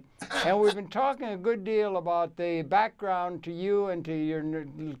 58, and we've been talking a good deal about the background to you and to your.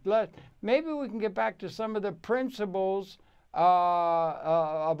 Maybe we can get back to some of the principles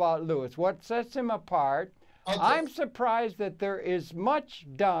about Lewis. What sets him apart? Okay. I'm surprised that there is much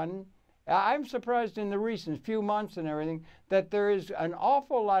done. I'm surprised in the recent few months and everything that there is an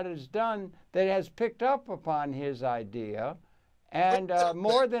awful lot is done that has picked up upon his idea, and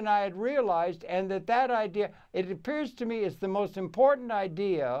more than I had realized, and that idea, it appears to me, is the most important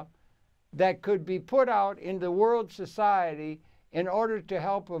idea that could be put out in the world society in order to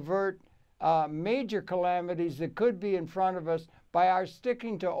help avert major calamities that could be in front of us by our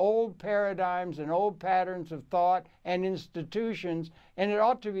sticking to old paradigms and old patterns of thought and institutions, and it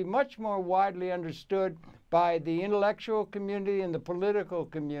ought to be much more widely understood by the intellectual community and the political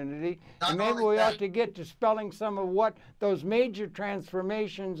community. And maybe we ought to get to spelling some of what those major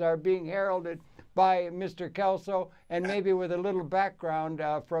transformations are being heralded by Mr. Kelso, and maybe with a little background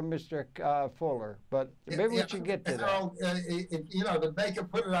from Mr. Fuller. But maybe we should get to that. You know, to make it,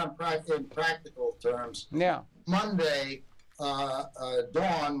 put it on in practical terms. Yeah. Monday,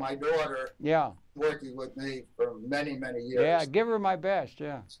 Dawn, my daughter, working with me for many, many years. Yeah, give her my best,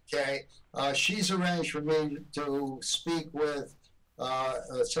 yeah. Okay. She's arranged for me to speak with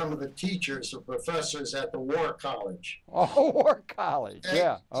some of the teachers or professors at the War College. Oh, War College,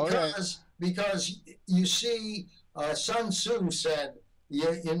 yeah. Because you see, Sun Tzu said,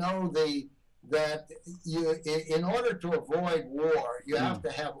 in order to avoid war, you have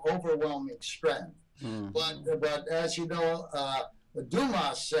to have overwhelming strength. But as you know,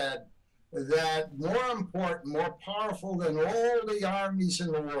 Dumas said that more important, more powerful than all the armies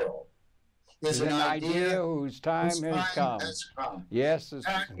in the world is an idea whose time has come. Yes,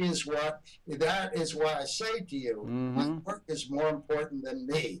 that is why I say to you, my work is more important than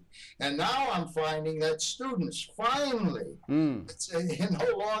me. And now I'm finding that students finally, it's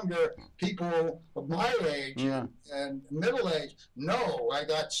no longer people of my age and middle age. No, I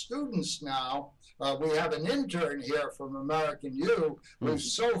got students now. We have an intern here from American U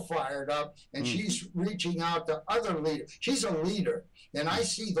who's so fired up, and she's reaching out to other leaders. She's a leader, and I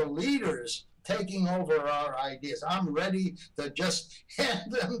see the leaders taking over our ideas. I'm ready to just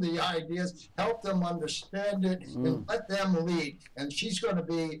hand them the ideas, help them understand it, and let them lead. And she's going to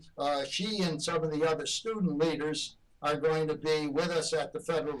be, she and some of the other student leaders are going to be with us at the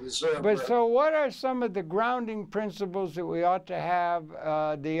Federal Reserve. But so what are some of the grounding principles that we ought to have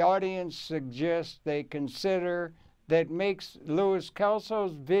the audience suggest they consider that makes Louis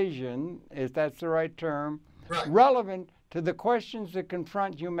Kelso's vision, if that's the right term, relevant to the questions that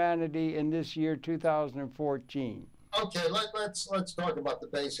confront humanity in this year 2014? Okay, let's talk about the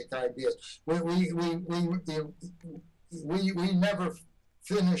basic ideas. We never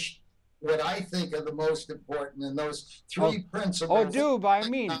finished what I think are the most important in those three principles. Oh, do by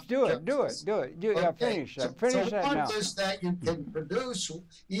means, do it. Yeah, finish that. Finish that now. One is that you can produce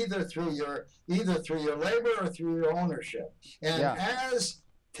either through your labor or through your ownership. And as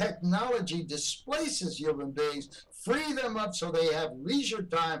technology displaces human beings, free them up so they have leisure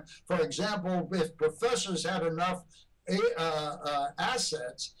time. For example, if professors had enough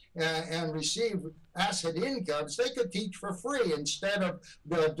assets and receive asset incomes, they could teach for free instead of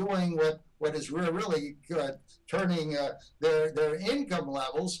doing what is really turning their income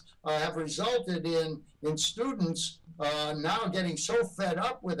levels have resulted in students now getting so fed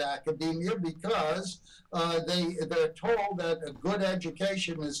up with academia because they're told that a good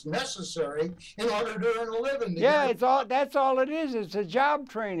education is necessary in order to earn a living. Yeah, that's all it is. It's a job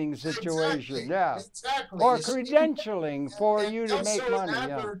training situation. Exactly. Yeah. Exactly. Or credentialing for you to make money.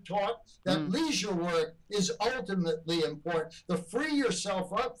 Adler taught that leisure work is ultimately important. To free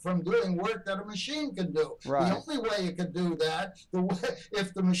yourself up from doing work that a machine can do. Right. The only way you can do that,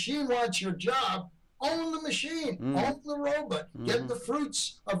 if the machine wants your job, own the machine, own the robot, get the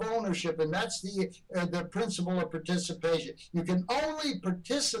fruits of ownership, and that's the principle of participation. You can only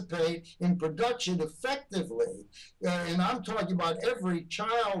participate in production effectively, and I'm talking about every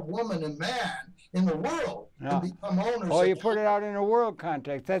child, woman, and man in the world can become owners. Oh, you put it out in a world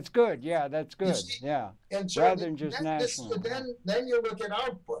context. That's good. Yeah, that's good. Yeah, and so rather than just national. Then you look at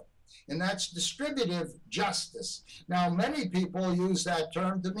output. And that's distributive justice. Now, many people use that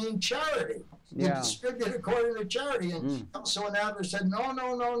term to mean charity. You distribute according to charity. And Kelso and Adler said,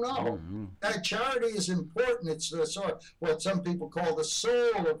 no. That charity is important. It's what some people call the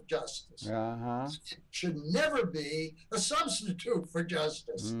soul of justice. It should never be a substitute for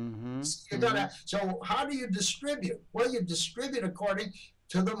justice. So how do you distribute? Well, you distribute according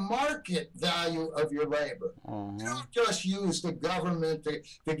to the market value of your labor. You don't just use the government to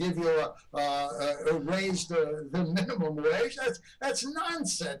give you a raise the minimum wage. That's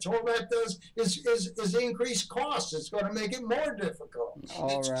nonsense. All that does is increase costs. It's going to make it more difficult.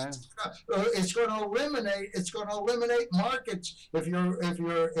 It's going to eliminate markets if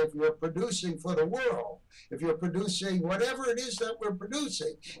you're producing for the world. If you're producing whatever it is that we're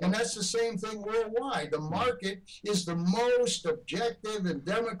producing, and that's the same thing worldwide. The market is the most objective and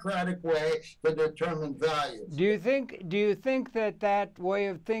democratic way to determine value. Do you think that way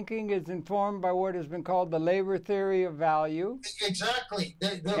of thinking is informed by what has been called the labor theory of value? Exactly.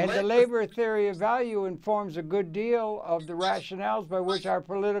 The labor theory of value informs a good deal of the rationales by which our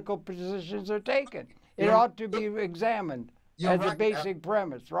political positions are taken. It ought to be examined as a basic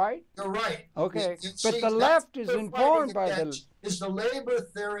premise, right? You're right. Okay, but the left is informed by the labor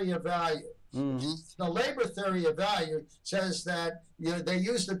theory of value. The labor theory of value says that they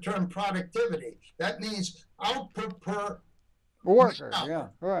use the term productivity. That means output per worker. Yeah,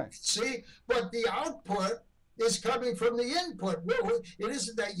 right. See, but the output is coming from the input. It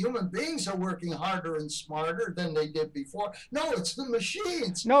isn't that human beings are working harder and smarter than they did before. No, it's the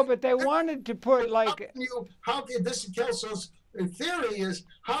machines. No, but they wanted to put like... How can this is Kelso's theory is,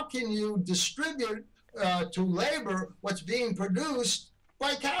 how can you distribute to labor what's being produced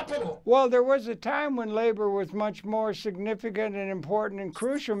by capital? Well, there was a time when labor was much more significant and important and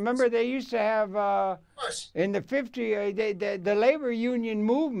crucial. Remember, they used to have in the 50s the labor union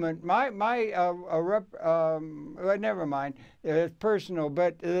movement. Well, never mind, it's personal.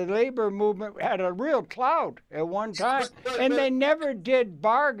 But the labor movement had a real clout at one time, and they never did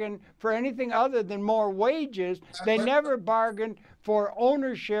bargain for anything other than more wages. They never bargained for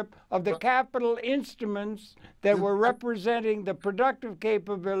ownership of the capital instruments that were representing the productive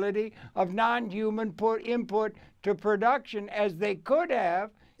capability of non-human input to production, as they could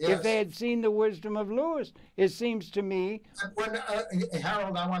have if they had seen the wisdom of Lewis, it seems to me.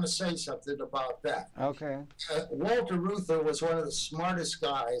 Harold, I want to say something about that. Okay. Walter Reuther was one of the smartest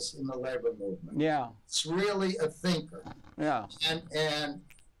guys in the labor movement. Yeah. It's really a thinker. Yeah. And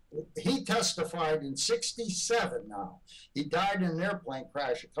he testified in '67 now. He died in an airplane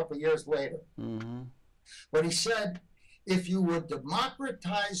crash a couple of years later. But he said if you would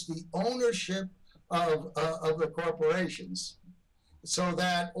democratize the ownership of the corporations so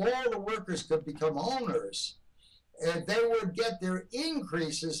that all the workers could become owners, they would get their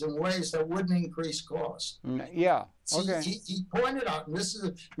increases in ways that wouldn't increase cost. Yeah. See, Okay. he pointed out, and this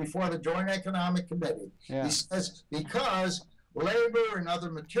is before the Joint Economic Committee, Yeah. he says, because labor and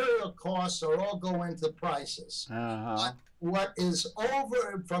other material costs are all go into prices. But what is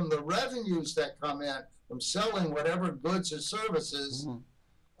over from the revenues that come in from selling whatever goods or services,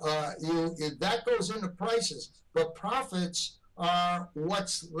 that goes into prices. But profits are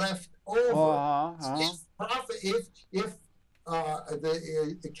what's left over. If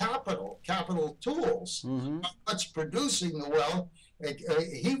the capital tools are what's producing the wealth,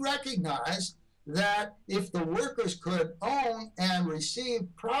 he recognized that if the workers could own and receive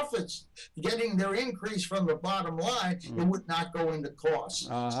profits, getting their increase from the bottom line, it would not go into costs.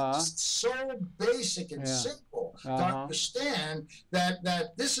 It's so basic and simple to understand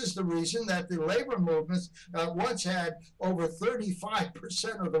that this is the reason that the labor movements once had over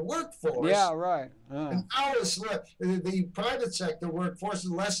 35% of the workforce. Yeah, right. And now the private sector workforce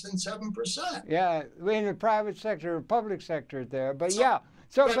is less than 7%. Yeah, in the private sector, public sector there, but So, yeah.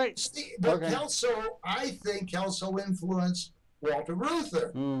 But Kelso, I think Kelso influenced Walter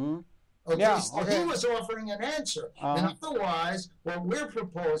Reuther. He was offering an answer. And otherwise, what we're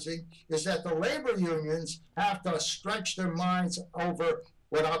proposing is that the labor unions have to stretch their minds over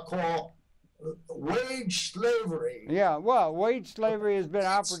what I'll call wage slavery. Yeah, well, wage slavery has been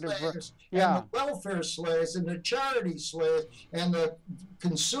operative for... Yeah. And the welfare slaves and the charity slaves and the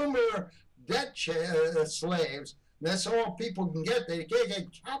consumer debt slaves. That's all people can get. They can't get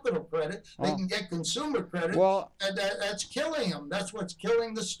capital credit. They can get consumer credit. Well, and that's killing them. That's what's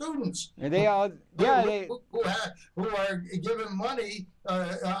killing the students. And they are, who are given money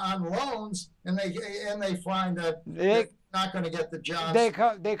on loans, and they find that they're not going to get the jobs. They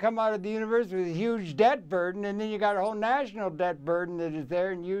come out of the university with a huge debt burden, and then you got a whole national debt burden that is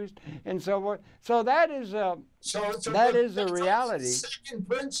there and used, and so forth. So that is that is a reality. The second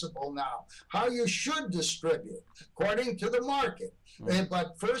principle now, how you should distribute according to the market.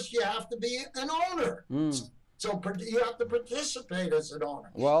 But first you have to be an owner. So you have to participate as an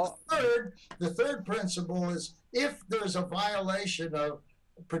owner. Well, the third principle is if there's a violation of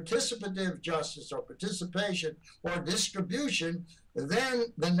participative justice or participation or distribution, then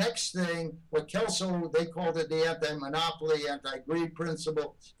the next thing, what Kelso, they called it the anti-monopoly, anti-greed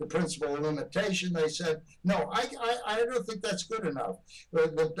principle, the principle of limitation. They said, no, I don't think that's good enough.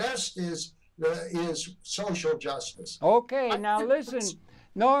 The best is social justice. Okay, now listen,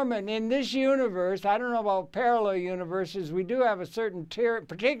 Norman, in this universe, I don't know about parallel universes, we do have a certain tyranny,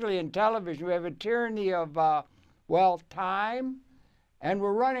 particularly in television, we have a tyranny of, time. And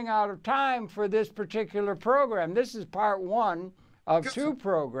we're running out of time for this particular program. This is part one of 2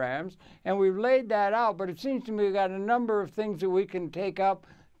 programs, and we've laid that out. But it seems to me we've got a number of things that we can take up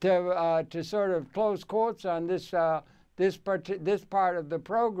to sort of close quotes on this part of the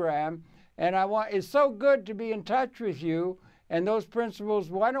program. And it's so good to be in touch with you and those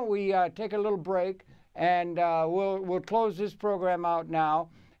principles. Why don't we take a little break, and we'll close this program out now.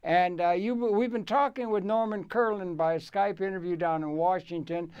 And we've been talking with Norman Kurland by a Skype interview down in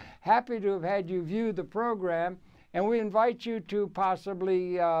Washington. Happy to have had you view the program. And we invite you to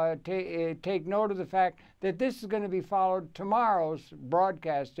possibly take note of the fact that this is going to be followed tomorrow's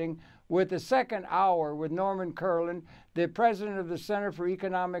broadcasting with the second hour with Norman Kurland, the president of the Center for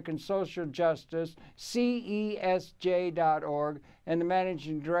Economic and Social Justice, CESJ.org, and the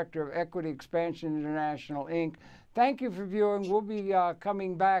managing director of Equity Expansion International, Inc. Thank you for viewing. We'll be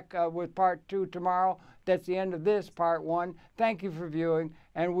coming back with part 2 tomorrow. That's the end of this, part 1. Thank you for viewing,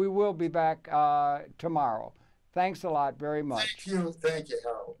 and we will be back tomorrow. Thanks a lot very much. Thank you,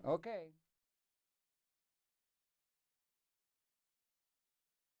 Harold. Okay.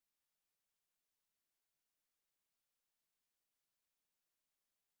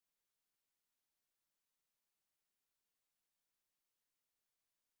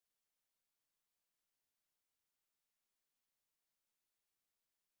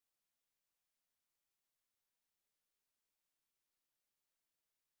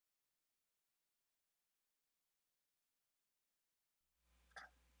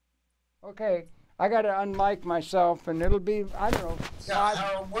 Okay, I got to unmic myself, and it'll be, I don't know.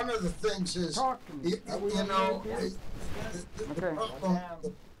 Yeah, one of the things is, talk to me. the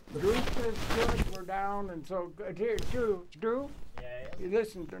problem. Drew says good, we're down, and so, here, Drew? Yeah.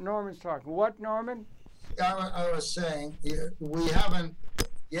 Listen, Norman's talking. What, Norman? I was saying, we haven't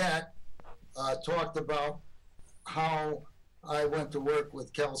yet talked about how I went to work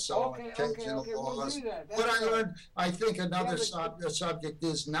with Kelso and changing the laws. We'll do that. What I learned, I think another subject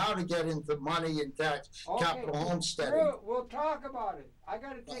is now to get into money and tax, capital homesteading. Drew, we'll talk about it. I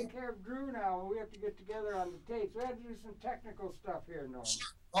got to take care of Drew now, and we have to get together on the tapes. We have to do some technical stuff here, Norm.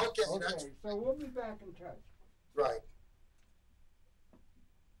 Okay. So we'll be back in touch. Right.